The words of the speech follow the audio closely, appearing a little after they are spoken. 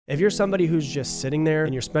If you're somebody who's just sitting there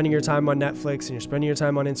and you're spending your time on Netflix and you're spending your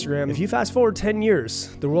time on Instagram, if you fast forward 10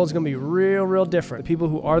 years, the world's gonna be real different. The people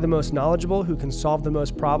who are the most knowledgeable, who can solve the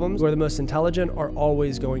most problems, who are the most intelligent are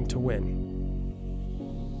always going to win.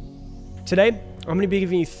 Today, I'm gonna be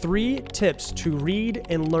giving you 3 tips to read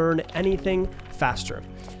and learn anything faster.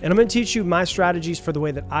 And I'm gonna teach you my strategies for the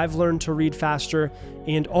way that I've learned to read faster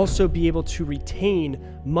and also be able to retain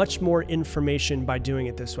much more information by doing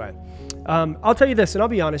it this way. I'll tell you this, and I'll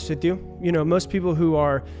be honest with you. You know, most people who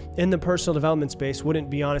are in the personal development space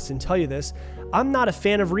wouldn't be honest and tell you this. I'm not a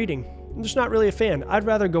fan of reading. I'm just not really a fan. I'd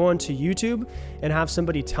rather go onto YouTube and have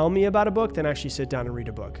somebody tell me about a book than actually sit down and read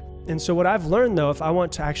a book. And so what I've learned though, if I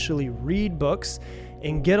want to actually read books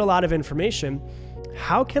and get a lot of information,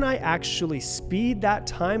 how can I actually speed that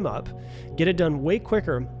time up, get it done way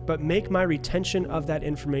quicker, but make my retention of that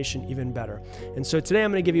information even better? And so today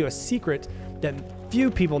I'm going to give you a secret that few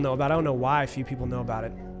people know about. I don't know why few people know about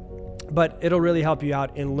it, but it'll really help you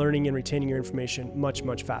out in learning and retaining your information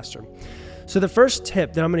much faster. So the first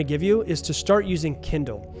tip that I'm going to give you is to start using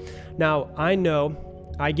Kindle. Now,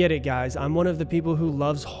 I get it, guys. I'm one of the people who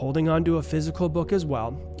loves holding on to a physical book as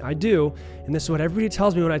well. I do, and this is what everybody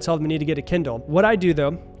tells me when I tell them I need to get a Kindle. What I do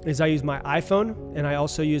though, is I use my iPhone and I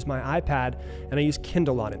also use my iPad and I use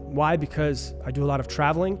Kindle on it. Why? Because I do a lot of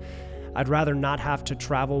traveling. I'd rather not have to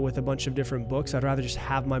travel with a bunch of different books. I'd rather just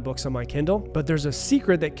have my books on my Kindle. But there's a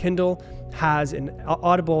secret that Kindle has and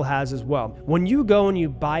Audible has as well. When you go and you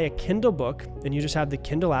buy a Kindle book and you just have the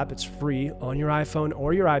Kindle app, it's free on your iPhone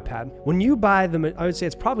or your iPad. When you buy them, I would say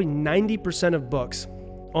it's probably 90% of books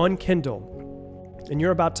on Kindle and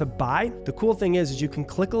you're about to buy, the cool thing is you can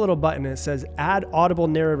click a little button and it says add Audible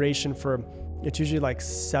narration for, it's usually like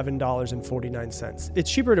 $7.49. It's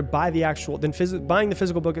cheaper to buy the actual, than buying the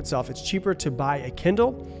physical book itself. It's cheaper to buy a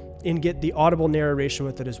Kindle and get the Audible narration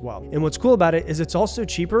with it as well. And what's cool about it is it's also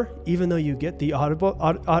cheaper, even though you get the audiobook,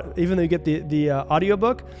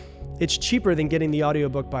 it's cheaper than getting the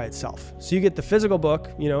audiobook by itself. So you get the physical book,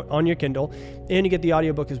 you know, on your Kindle, and you get the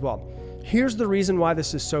audiobook as well. Here's the reason why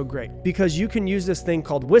this is so great, because you can use this thing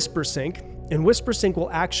called WhisperSync, and WhisperSync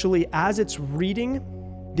will actually, as it's reading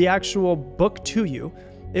the actual book to you,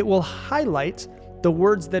 it will highlight the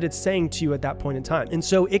words that it's saying to you at that point in time. And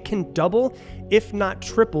so it can double, if not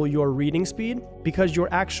triple, your reading speed because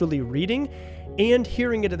you're actually reading and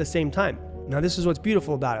hearing it at the same time. Now, this is what's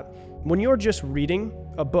beautiful about it. When you're just reading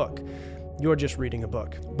a book, you're just reading a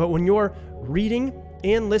book. But when you're reading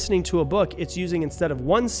and listening to a book, it's using, instead of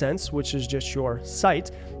one sense, which is just your sight,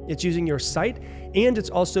 it's using your sight and it's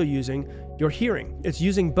also using your hearing. It's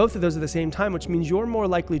using both of those at the same time, which means you're more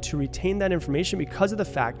likely to retain that information because of the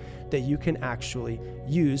fact that you can actually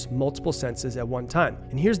use multiple senses at one time.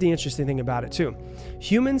 And here's the interesting thing about it too.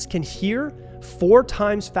 Humans can hear 4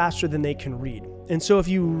 times faster than they can read. And so if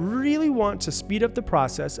you really want to speed up the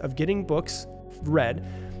process of getting books read,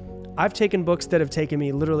 I've taken books that have taken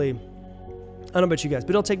me literally, I don't know about you guys,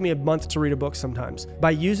 but it'll take me a month to read a book sometimes.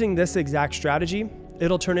 By using this exact strategy,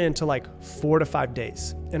 it'll turn it into like 4 to 5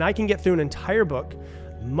 days. And I can get through an entire book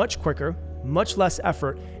much quicker, much less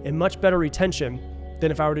effort, and much better retention than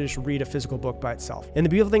if I were to just read a physical book by itself. And the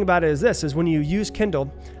beautiful thing about it is this, is when you use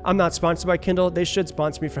Kindle, I'm not sponsored by Kindle. They should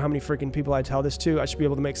sponsor me for how many freaking people I tell this to. I should be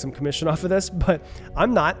able to make some commission off of this, but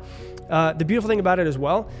I'm not. The beautiful thing about it as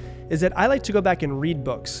well is that I like to go back and read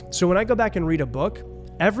books. So when I go back and read a book,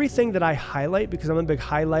 everything that I highlight, because I'm a big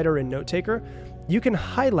highlighter and note taker, you can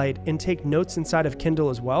highlight and take notes inside of Kindle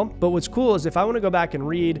as well. But what's cool is if I want to go back and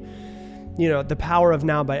read, you know, The Power of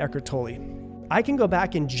Now by Eckhart Tolle, I can go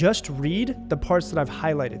back and just read the parts that I've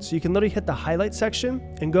highlighted. So you can literally hit the highlight section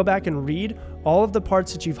and go back and read all of the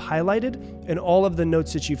parts that you've highlighted and all of the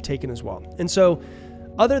notes that you've taken as well. And so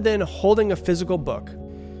other than holding a physical book,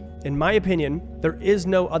 in my opinion, there is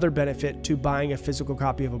no other benefit to buying a physical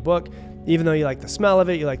copy of a book, even though you like the smell of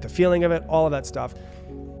it, you like the feeling of it, all of that stuff.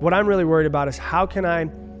 What I'm really worried about is how can I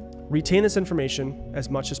retain this information as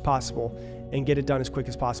much as possible and get it done as quick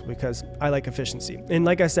as possible, because I like efficiency. And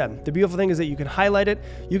like I said, the beautiful thing is that you can highlight it.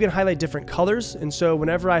 You can highlight different colors. And so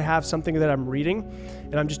whenever I have something that I'm reading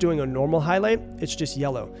and I'm just doing a normal highlight, it's just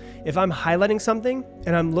yellow. If I'm highlighting something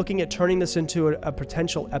and I'm looking at turning this into a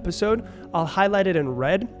potential episode, I'll highlight it in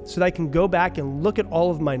red so that I can go back and look at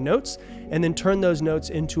all of my notes and then turn those notes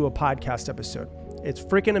into a podcast episode. It's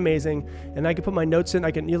freaking amazing. And I can put my notes in.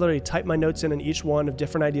 I can literally type my notes in each one of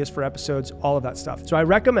different ideas for episodes, all of that stuff. So I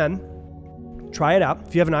recommend try it out.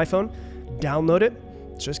 If you have an iPhone, download it.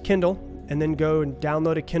 It's just Kindle, and then go and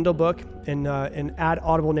download a Kindle book and add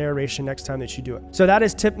Audible narration next time that you do it. So that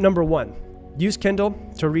is tip number 1. Use Kindle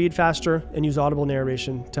to read faster and use Audible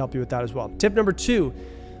narration to help you with that as well. Tip number 2,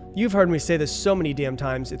 You've heard me say this so many damn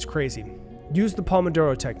times, it's crazy. Use the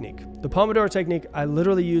Pomodoro technique. The Pomodoro technique, I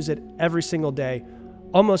literally use it every single day,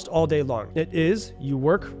 almost all day long. It is, you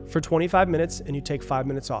work for 25 minutes and you take 5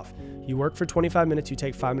 minutes off. You work for 25 minutes, you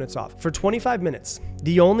take 5 minutes off. For 25 minutes,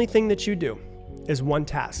 the only thing that you do is one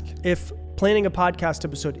task. If planning a podcast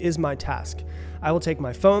episode is my task, I will take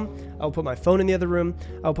my phone, I will put my phone in the other room,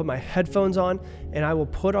 I will put my headphones on, and I will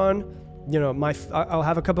put on, I'll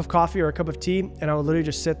have a cup of coffee or a cup of tea, and I will literally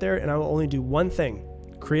just sit there and I will only do one thing.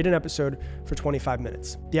 Create an episode for 25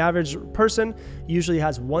 minutes. The average person usually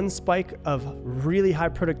has one spike of really high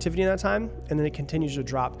productivity in that time, and then it continues to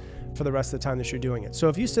drop for the rest of the time that you're doing it. So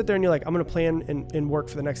if you sit there and you're like, I'm gonna plan and work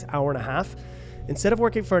for the next hour and a half, instead of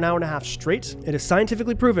working for an hour and a half straight, it is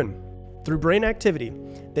scientifically proven through brain activity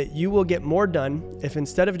that you will get more done if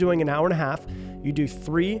instead of doing an hour and a half, you do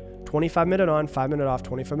 3 25-minute on, 5-minute off,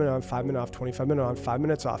 25-minute on, 5-minute off, 25-minute on, 5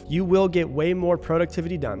 minutes off. You will get way more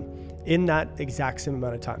productivity done in that exact same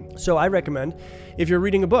amount of time. So I recommend if you're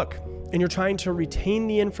reading a book and you're trying to retain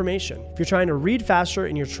the information, if you're trying to read faster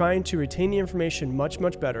and you're trying to retain the information much,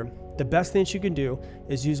 much better, the best thing that you can do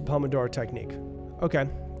is use the Pomodoro technique. Okay,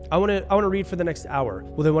 I want to read for the next hour.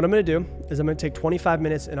 Well, then what I'm going to do is I'm going to take 25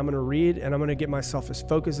 minutes and I'm going to read and I'm going to get myself as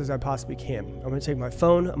focused as I possibly can. I'm going to take my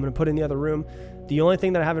phone, I'm going to put it in the other room. The only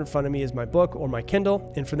thing that I have in front of me is my book or my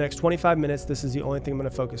Kindle. And for the next 25 minutes, this is the only thing I'm going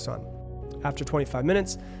to focus on. After 25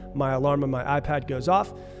 minutes, my alarm on my iPad goes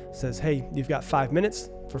off, says, hey, you've got 5 minutes.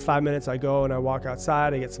 For 5 minutes, I go and I walk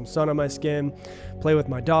outside, I get some sun on my skin, play with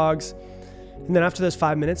my dogs. And then after those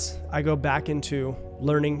 5 minutes, I go back into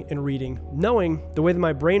learning and reading, knowing the way that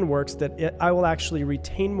my brain works, that I will actually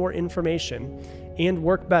retain more information and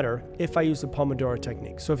work better if I use the Pomodoro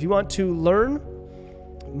technique. So if you want to learn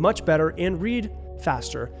much better and read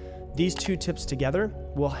faster, these two tips together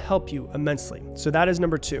will help you immensely. So that is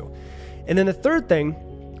number 2. And then the third thing,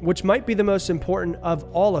 which might be the most important of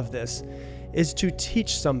all of this, is to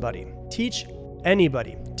teach somebody. Teach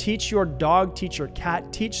anybody. Teach your dog, teach your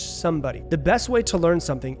cat, teach somebody. The best way to learn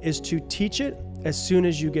something is to teach it as soon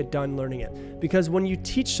as you get done learning it. Because when you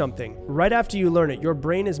teach something, right after you learn it, your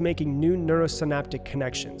brain is making new neurosynaptic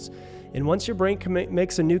connections. And once your brain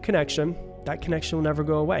makes a new connection, that connection will never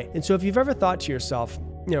go away. And so if you've ever thought to yourself,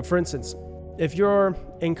 for instance, if you're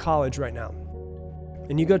in college right now,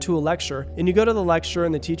 and you go to a lecture, and you go to the lecture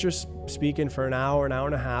and the teacher's speaking for an hour and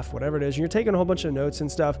a half, whatever it is, and you're taking a whole bunch of notes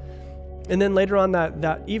and stuff. And then later on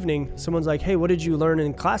that evening, someone's like, hey, what did you learn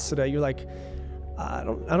in class today? You're like, I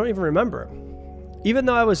don't even remember. Even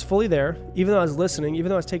though I was fully there, even though I was listening, even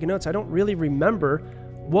though I was taking notes, I don't really remember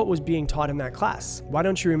what was being taught in that class. Why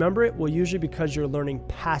don't you remember it? Well, usually because you're learning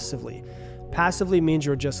passively. Passively means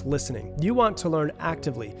you're just listening. You want to learn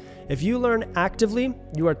actively. If you learn actively,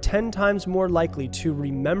 you are 10 times more likely to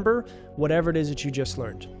remember whatever it is that you just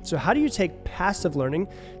learned. So how do you take passive learning,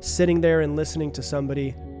 sitting there and listening to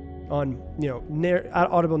somebody on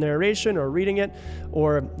audible narration or reading it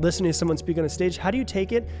or listening to someone speak on a stage? How do you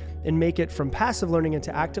take it and make it from passive learning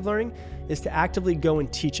into active learning? Is to actively go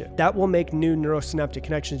and teach it. That will make new neurosynaptic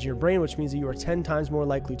connections in your brain, which means that you are 10 times more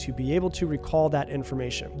likely to be able to recall that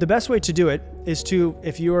information. The best way to do it is to,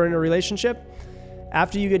 if you are in a relationship,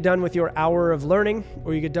 after you get done with your hour of learning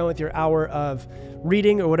or you get done with your hour of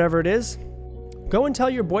reading or whatever it is, go and tell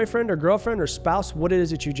your boyfriend or girlfriend or spouse what it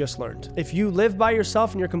is that you just learned. If you live by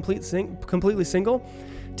yourself and you're completely single,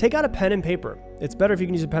 take out a pen and paper. It's better if you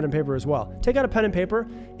can use a pen and paper as well. Take out a pen and paper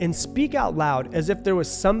and speak out loud as if there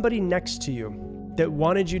was somebody next to you that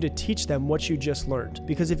wanted you to teach them what you just learned.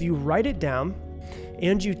 Because if you write it down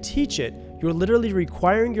and you teach it, you're literally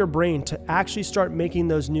requiring your brain to actually start making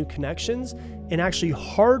those new connections and actually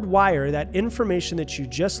hardwire that information that you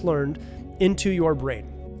just learned into your brain.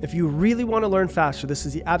 If you really want to learn faster, this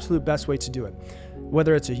is the absolute best way to do it.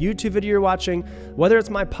 Whether it's a YouTube video you're watching, whether it's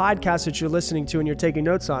my podcast that you're listening to and you're taking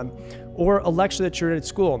notes on, or a lecture that you're at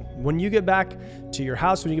school. When you get back to your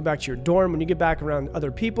house, when you get back to your dorm, when you get back around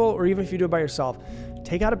other people, or even if you do it by yourself,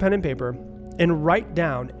 take out a pen and paper and write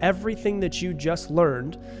down everything that you just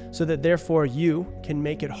learned so that therefore you can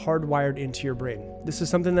make it hardwired into your brain. This is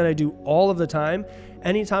something that I do all of the time.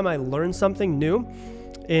 Anytime I learn something new,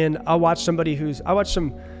 and I watch some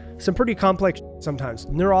pretty complex sometimes,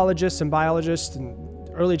 neurologists and biologists and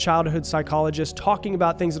early childhood psychologists talking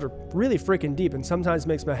about things that are really freaking deep and sometimes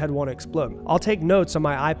makes my head want to explode. I'll take notes on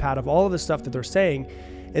my iPad of all of the stuff that they're saying.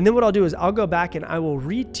 And then what I'll do is I'll go back and I will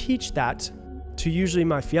reteach that to usually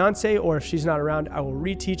my fiance, or if she's not around, I will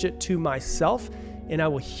reteach it to myself and I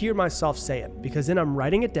will hear myself say it, because then I'm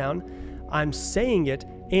writing it down, I'm saying it,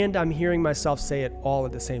 and I'm hearing myself say it all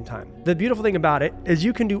at the same time. The beautiful thing about it is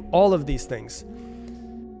you can do all of these things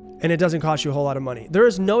and it doesn't cost you a whole lot of money. There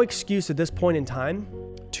is no excuse at this point in time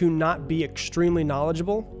to not be extremely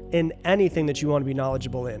knowledgeable in anything that you want to be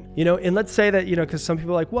knowledgeable in. And let's say that, because some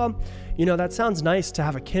people are like, well, that sounds nice to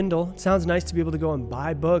have a Kindle. It sounds nice to be able to go and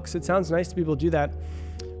buy books. It sounds nice to be able to do that,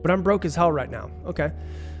 but I'm broke as hell right now. Okay,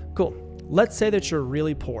 cool. Let's say that you're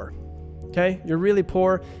really poor. Okay, you're really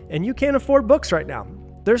poor and you can't afford books right now.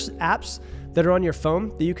 There's apps that are on your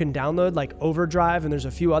phone that you can download, like Overdrive, and there's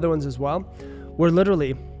a few other ones as well, where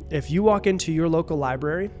literally, if you walk into your local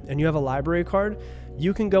library and you have a library card,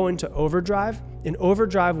 you can go into Overdrive, and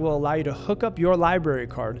Overdrive will allow you to hook up your library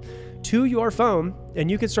card to your phone, and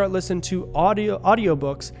you can start listening to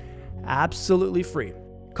audiobooks absolutely free.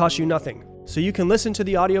 Costs you nothing. So you can listen to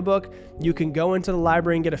the audiobook, you can go into the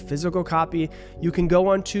library and get a physical copy, you can go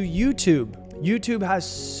onto YouTube. YouTube has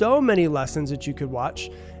so many lessons that you could watch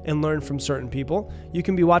and learn from certain people. You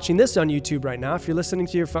can be watching this on YouTube right now. If you're listening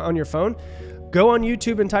to on your phone, go on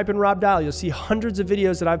YouTube and type in Rob Dial. You'll see hundreds of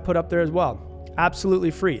videos that I've put up there as well. Absolutely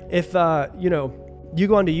free. If, you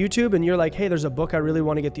go onto YouTube and you're like, hey, there's a book I really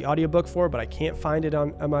want to get the audiobook for, but I can't find it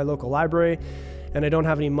at my local library, and I don't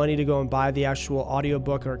have any money to go and buy the actual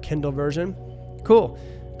audiobook or Kindle version. Cool.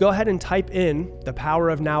 Go ahead and type in The Power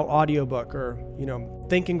of Now audiobook, or,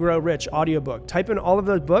 Think and Grow Rich audiobook. Type in all of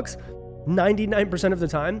those books. 99% of the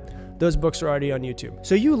time, those books are already on YouTube.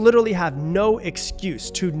 So you literally have no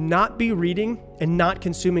excuse to not be reading and not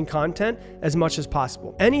consuming content as much as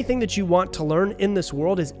possible. Anything that you want to learn in this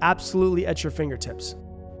world is absolutely at your fingertips.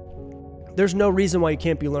 There's no reason why you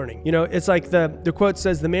can't be learning. It's like the quote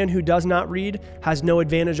says, the man who does not read has no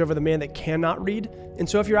advantage over the man that cannot read. And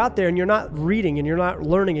so if you're out there and you're not reading and you're not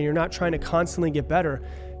learning and you're not trying to constantly get better,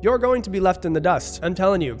 you're going to be left in the dust. I'm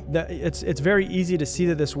telling you that it's very easy to see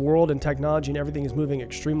that this world and technology and everything is moving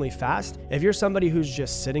extremely fast. If you're somebody who's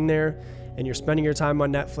just sitting there and you're spending your time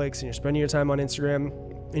on Netflix and you're spending your time on Instagram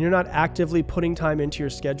and you're not actively putting time into your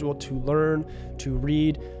schedule to learn, to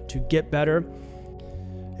read, to get better,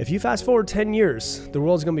 if you fast forward 10 years, the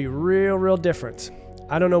world's going to be real, real different.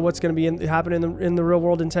 I don't know what's going to be happening in the real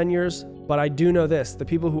world in 10 years, but I do know this. The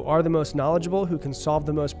people who are the most knowledgeable, who can solve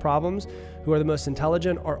the most problems, who are the most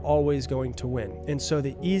intelligent, are always going to win. And so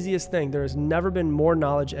the easiest thing, there has never been more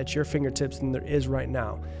knowledge at your fingertips than there is right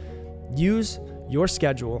now. Use your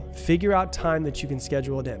schedule, figure out time that you can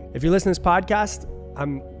schedule it in. If you're listening to this podcast,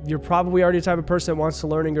 you're probably already the type of person that wants to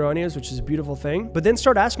learn and grow anyways, which is a beautiful thing. But then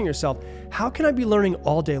start asking yourself, how can I be learning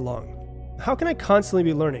all day long? How can I constantly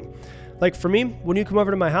be learning? Like for me, when you come over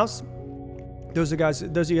to my house, those of you guys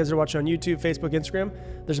that are watching on YouTube, Facebook, Instagram,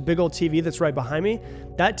 there's a big old TV that's right behind me.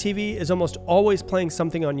 That TV is almost always playing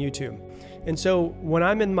something on YouTube. And so when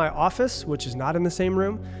I'm in my office, which is not in the same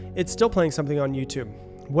room, it's still playing something on YouTube.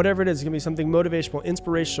 Whatever it is, it's gonna be something motivational,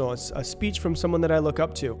 inspirational. It's a speech from someone that I look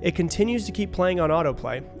up to. It continues to keep playing on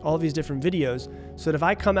autoplay, all of these different videos, so that if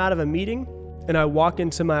I come out of a meeting and I walk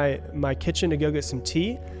into my kitchen to go get some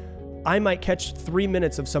tea, I might catch 3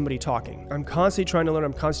 minutes of somebody talking. I'm constantly trying to learn,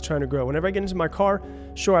 I'm constantly trying to grow. Whenever I get into my car,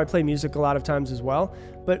 sure, I play music a lot of times as well,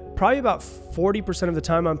 but probably about 40% of the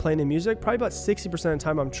time I'm playing the music, probably about 60% of the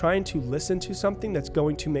time I'm trying to listen to something that's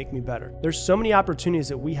going to make me better. There's so many opportunities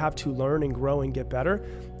that we have to learn and grow and get better.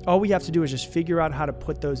 All we have to do is just figure out how to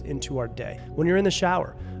put those into our day. When you're in the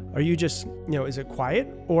shower, are you just, is it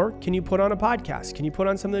quiet? Or can you put on a podcast? Can you put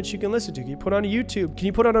on something that you can listen to? Can you put on a YouTube? Can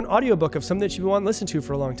you put on an audiobook of something that you've wanted to listen to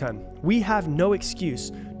for a long time? We have no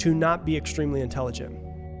excuse to not be extremely intelligent.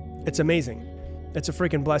 It's amazing. It's a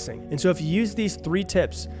freaking blessing. And so if you use these 3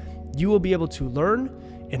 tips, you will be able to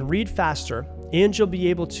learn and read faster, and you'll be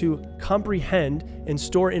able to comprehend and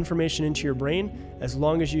store information into your brain as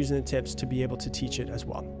long as you're using the tips to be able to teach it as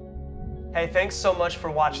well. Hey, thanks so much for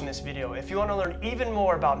watching this video. If you want to learn even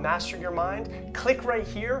more about mastering your mind, click right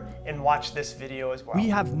here and watch this video as well. We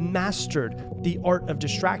have mastered the art of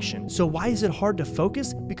distraction. So why is it hard to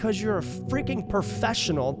focus? Because you're a freaking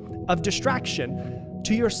professional of distraction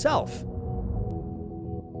to yourself.